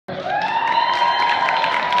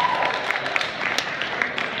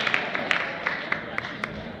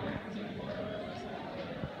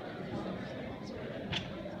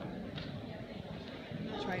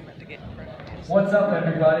What's up,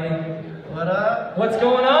 everybody? What up? What's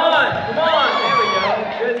going on? Come on, there we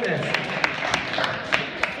go. Goodness.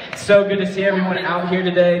 It's so good to see everyone out here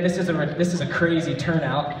today. This is a crazy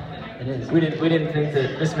turnout. It is. We didn't think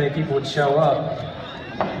that this many people would show up,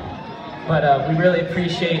 but we really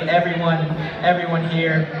appreciate everyone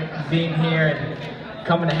here being here and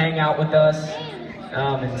coming to hang out with us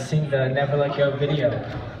and sing the Never Let Go video.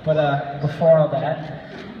 But before all that,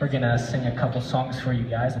 we're gonna sing a couple songs for you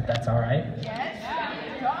guys, if that's all right. Yes.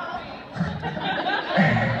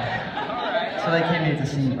 So they came here to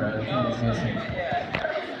sing, bro. They came here to sing.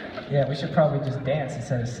 Yeah, we should probably just dance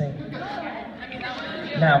instead of sing.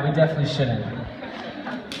 No, we definitely shouldn't.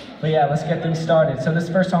 But yeah, let's get things started. So this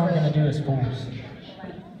first song we're gonna do is Fools.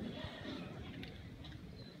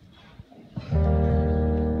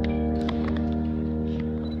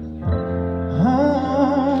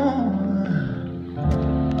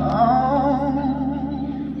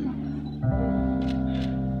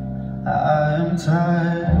 I'm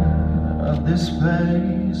tired of this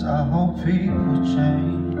place. I hope people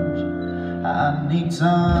change. I need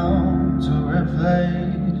time to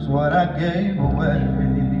replace what I gave away.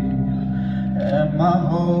 And my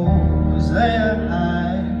hopes, they are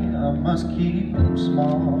high. I must keep them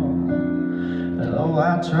small. Though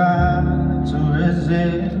I try to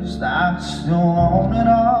resist, I still want it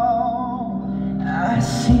all. I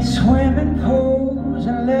see swimming pools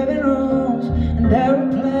and living rooms and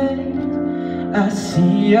aeroplanes. I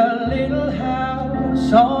see a little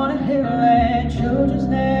house on a hill and children's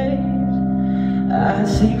names. I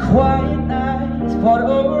see quiet nights,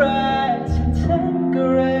 photo rides and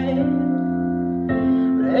Tanqueray.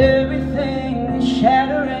 But everything is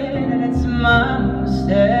shattering and it's my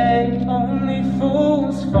mistake. Only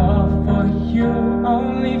fools fall for you,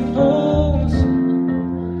 only fools.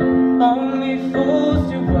 Only fools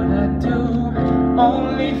do what I do,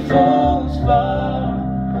 only fools fall.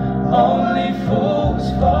 Only fools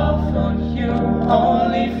fall for you,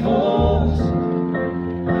 only fools.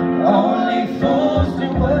 Only fools do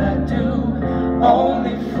what I do,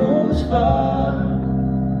 only fools fall.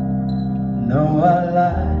 No, our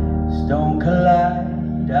lives don't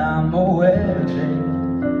collide, I'm aware of it.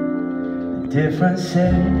 The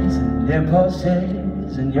differences and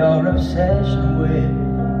impulses and your obsession with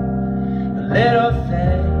the little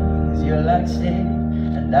things you like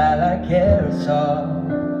seeing and I like aerosol.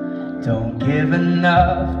 Don't give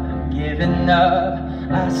enough,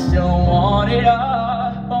 I still want it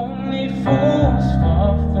all. Only fools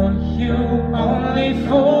fall for you, only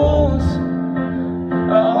fools.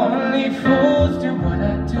 Only fools do what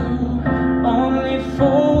I do, only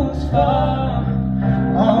fools fall.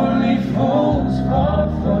 Only fools fall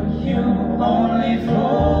for you, only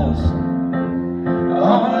fools.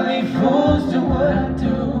 Only fools do what I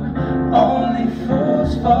do, only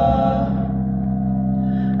fools fall.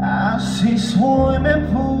 I see swimming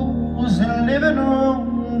pools and living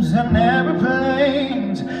rooms and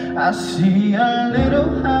aeroplanes. I see a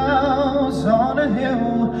little house on a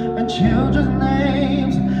hill and children's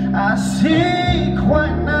names. I see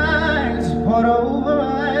quiet nights put over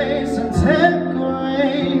ice and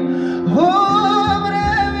Tanqueray. Oh, but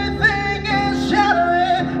everything is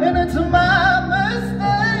shattering and it's my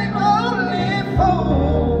mistake. Only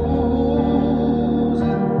fools.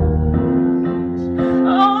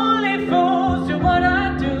 Only fools do what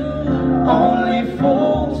I do. Only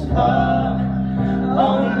fools fall.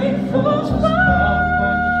 Only fools fall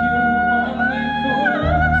for you.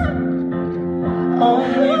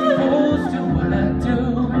 Only fools do what I do.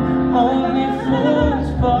 Only fools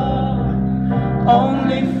fall.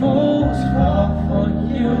 Only fools fall for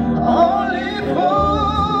you. Only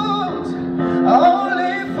fools.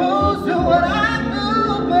 Only fools do what I do,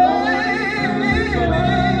 baby.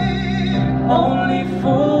 Only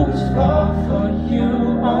fools fall for you.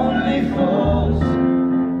 Only fools.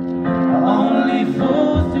 Only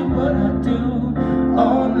fools do what I do.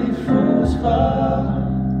 Only fools fall.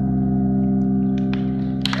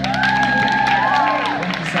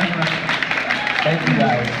 Thank you so much. Thank you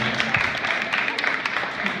guys.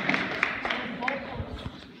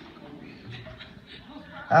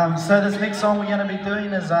 So this next song we're going to be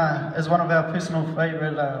doing is one of our personal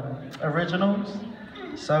favourite originals.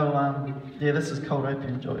 So yeah, this is called Hope You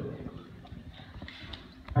Enjoy It.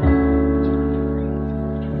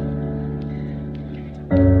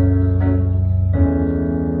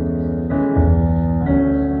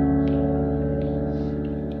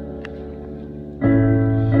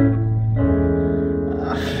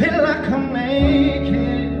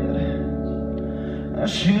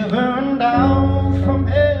 Shivering down from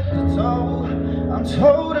head to toe, I'm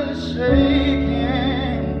totally shaking.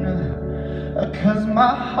 'cause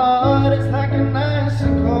my heart is like an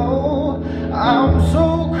icicle. I'm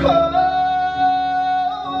so cold.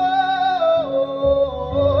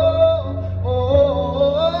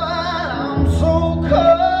 I'm so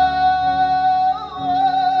cold.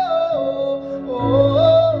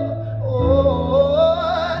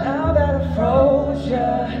 Now that I froze ya,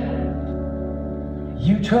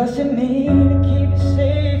 you trusted me to keep you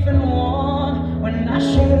safe and warm, when I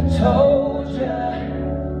should have told ya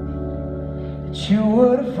that you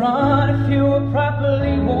would have run if you were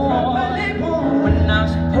properly warned. When I'm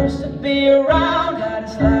supposed to be around, I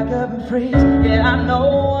just like up and freeze. Yeah, I know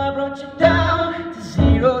I brought you down to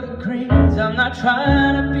 0 degrees. I'm not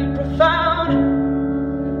trying to be profound,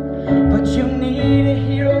 but you need a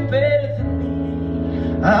hero better than me.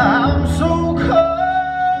 I'm so cold.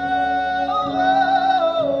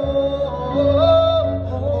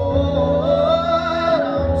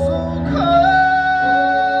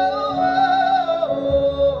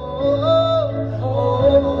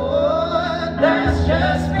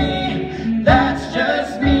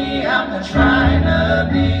 Trying to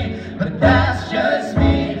be, but that's just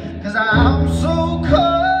me, 'cause I'm so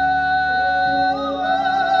cold.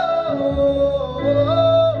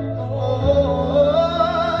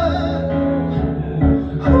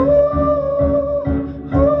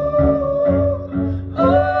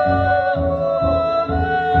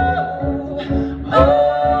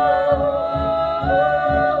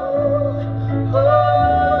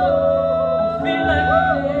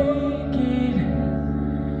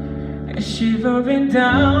 Shivering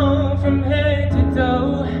down from head to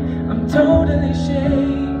toe, I'm totally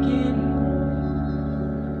shaking,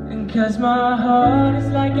 and 'cause my heart is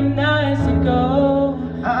like an icicle,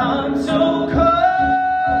 I'm so cold.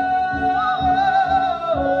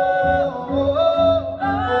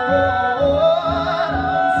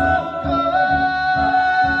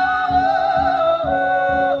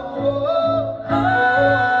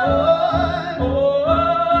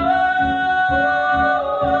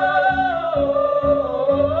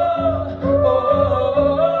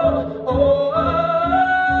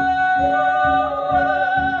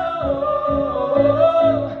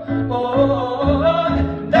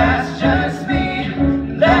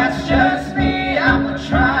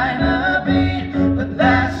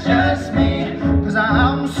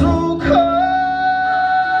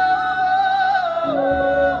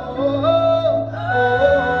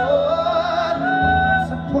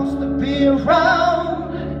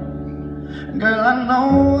 Girl, I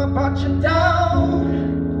know I brought you down.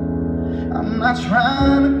 I'm not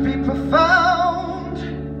trying to be profound,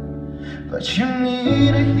 but you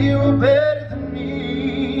need a hero better than me.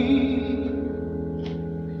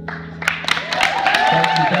 Thank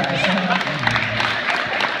you guys.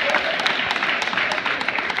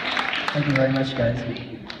 Thank you very much, guys.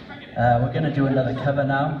 We're going to do another cover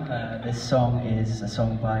now. This song is a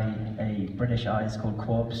song by a British artist called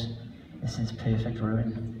Corpse. This is Perfect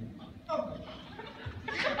Ruin.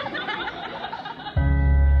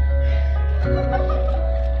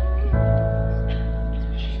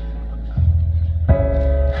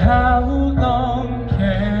 How long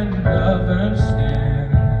can lovers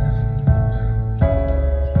stand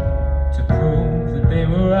to prove that they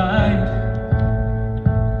were right?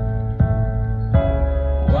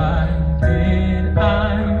 Why did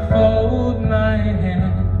I fold my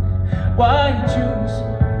hand? Why choose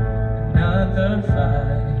another fight?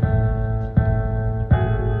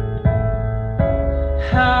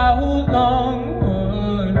 How long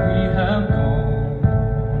would we have gone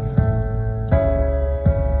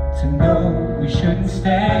to know we shouldn't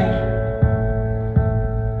stay?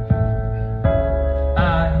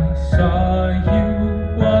 I saw you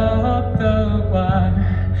walk the wire,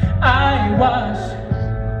 I watched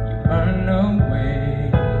you burn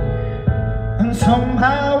away, And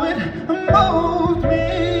somehow it moved me.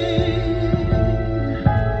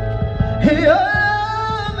 Your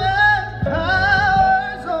love had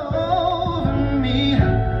powers over me,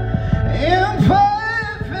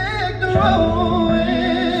 imperfect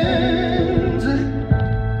ruins.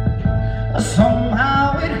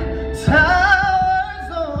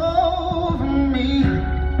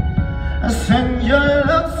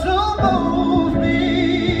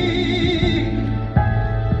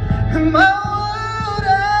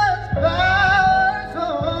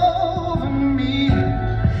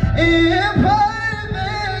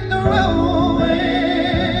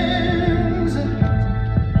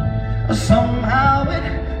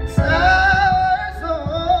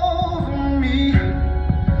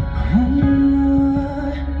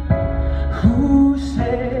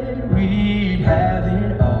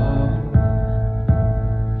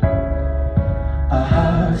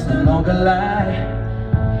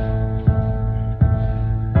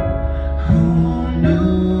 Who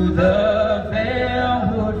knew the veil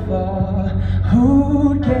would fall?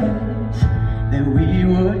 Who'd guess that we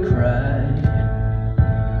would cry?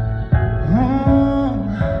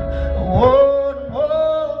 What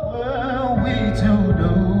more were we to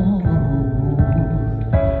do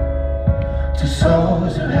to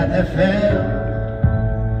souls who had their fill?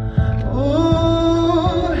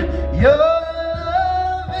 Ooh, your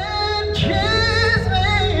loving kiss me,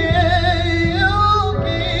 you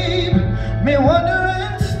keep me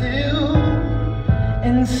wondering still,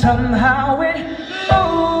 And somehow it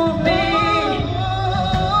moved me.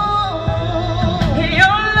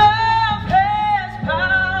 Your love has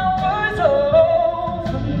powers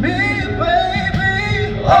over me,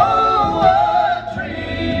 baby. Oh, what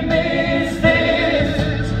dream is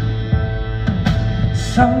this?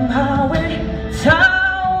 Somehow it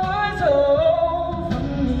towers over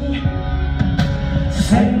me.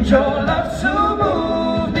 Send your love to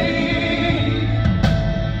move me.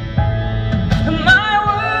 My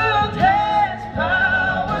world has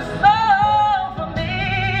powers over me.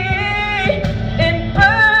 In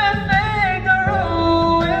perfect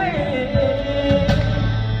ruin.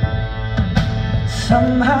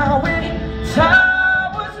 Somehow it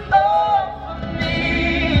towers over me.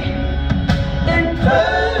 In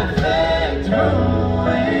perfect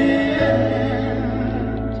ruin.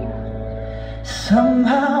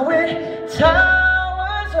 Somehow it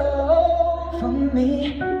towers over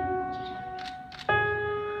me.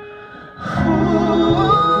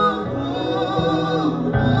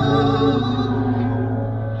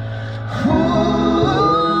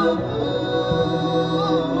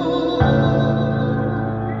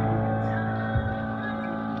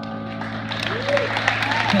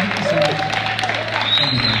 Thank you so much.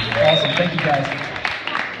 Awesome, thank you guys.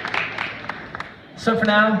 So for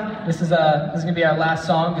now, this is gonna be our last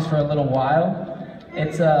song just for a little while.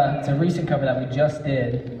 It's a recent cover that we just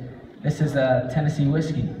did. This is Tennessee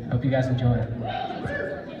Whiskey. Hope you guys enjoy it.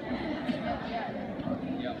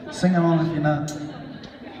 Sing along if you're not.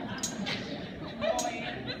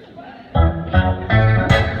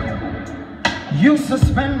 Used to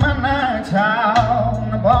spend my nights out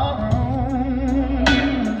in the ballroom.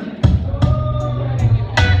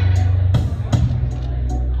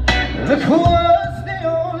 Look who was the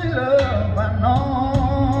only love I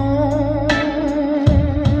know.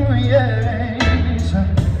 Yes,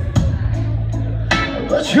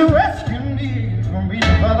 but you rescued me from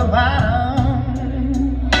reaching for the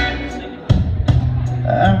bottom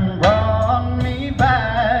and brought me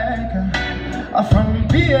back from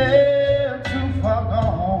being too far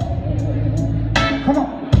gone. Come on.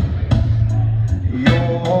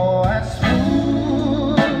 You're as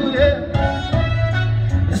smooth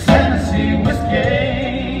as Tennessee whiskey.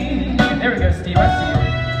 There we go, Steve, I see you.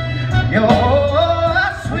 You're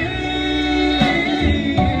as sweet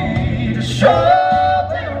as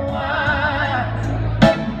strawberry wine.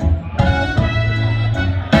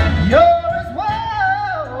 You're as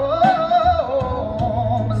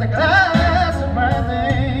warm as a glass of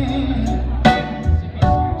brandy.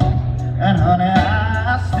 And honey,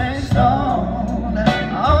 I stay stoned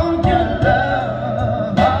on your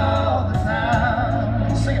love all the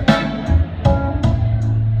time. Sing it.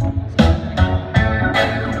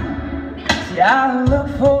 See, I look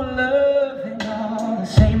for love in all the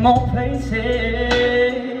same old places.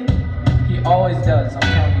 He always does, I'm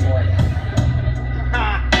telling you what.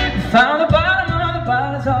 Found the bottom of the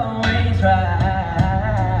bottle's always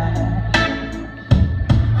right.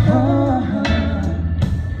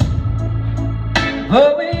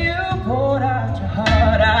 But when you poured out your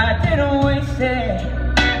heart, I didn't waste it.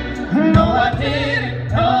 No, I didn't.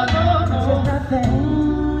 No, no, There's no.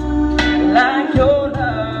 nothing like your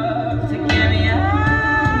love to give me out.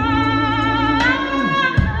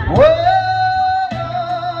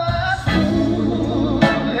 Well, smooth,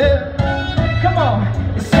 yeah. Come on.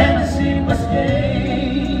 It's Tennessee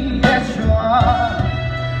whiskey. Yes, you are.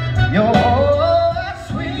 You're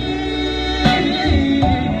sweet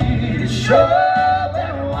as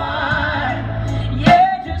strawberry wine.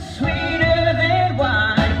 Yeah, just sweeter than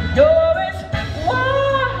wine. You're as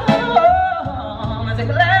warm as a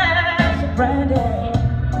glass of brandy.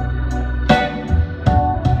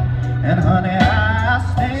 And honey, I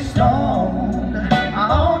stay stoned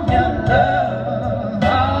on your love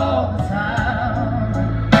all the time.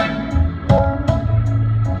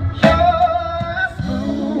 You're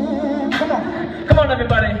smooth. Come on. Come on,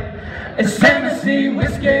 everybody. It's Tennessee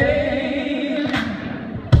whiskey.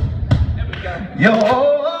 You're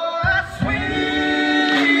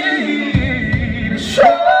sweet as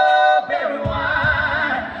strawberry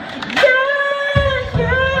wine. Yeah,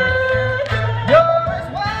 yeah. You're as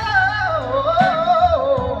warm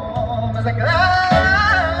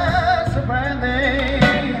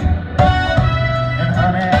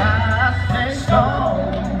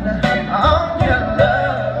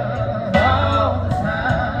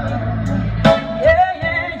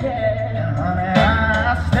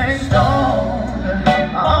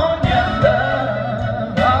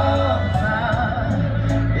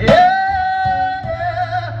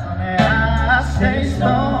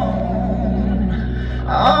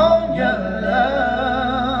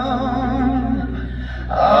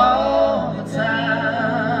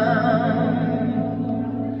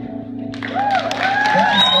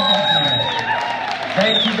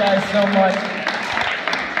so much.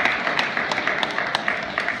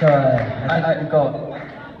 So I think we've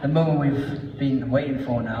got the moment we've been waiting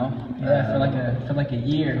for now. Yeah, for like a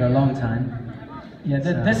year. For a long time. Yeah,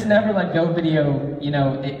 this Never Let Go video, you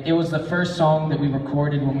know, it was the first song that we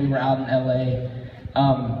recorded when we were out in LA.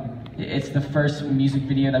 It's the first music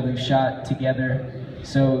video that we've shot together.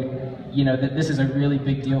 So, you know, this is a really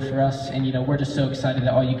big deal for us, and you know, we're just so excited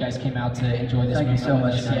that all you guys came out to enjoy this. Thank you so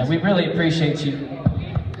much. Yeah, we really appreciate you.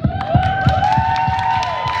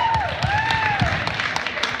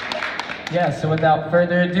 Yeah, so without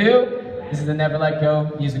further ado, this is the Never Let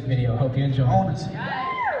Go music video. Hope you enjoy.